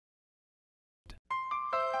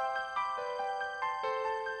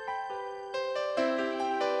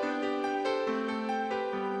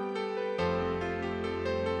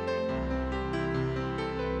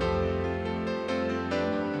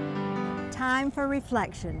time for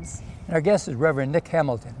reflections. And our guest is Reverend Nick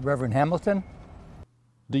Hamilton. Reverend Hamilton?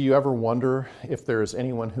 Do you ever wonder if there is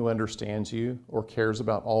anyone who understands you or cares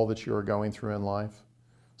about all that you are going through in life?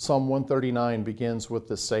 Psalm 139 begins with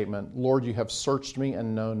this statement, Lord, you have searched me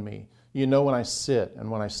and known me. You know when I sit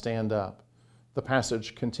and when I stand up. The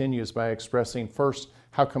passage continues by expressing first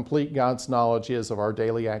how complete God's knowledge is of our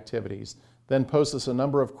daily activities, then poses a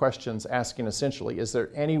number of questions asking essentially, is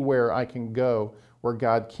there anywhere I can go where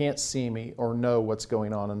God can't see me or know what's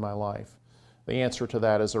going on in my life? The answer to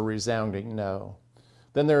that is a resounding no.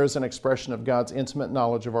 Then there is an expression of God's intimate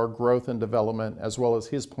knowledge of our growth and development as well as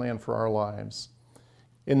His plan for our lives.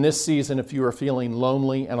 In this season, if you are feeling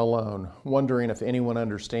lonely and alone, wondering if anyone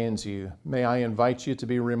understands you, may I invite you to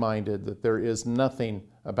be reminded that there is nothing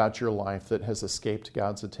about your life that has escaped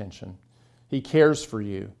God's attention. He cares for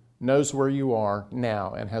you, knows where you are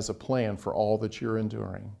now, and has a plan for all that you're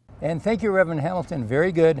enduring. And thank you, Reverend Hamilton.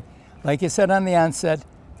 Very good. Like you said on the onset,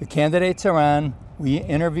 the candidates are on. We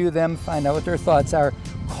interview them, find out what their thoughts are.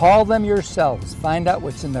 Call them yourselves. Find out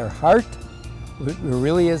what's in their heart, what it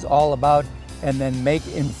really is all about, and then make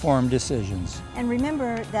informed decisions. And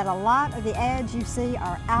remember that a lot of the ads you see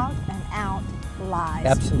are out and out lies.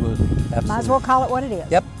 Absolutely. Might as well call it what it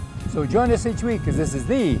is. Yep. So join us each week because this is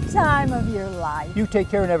the time of your life. You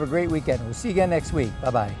take care and have a great weekend. We'll see you again next week.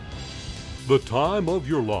 Bye-bye. The Time of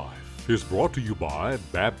Your Life is brought to you by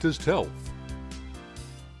Baptist Health.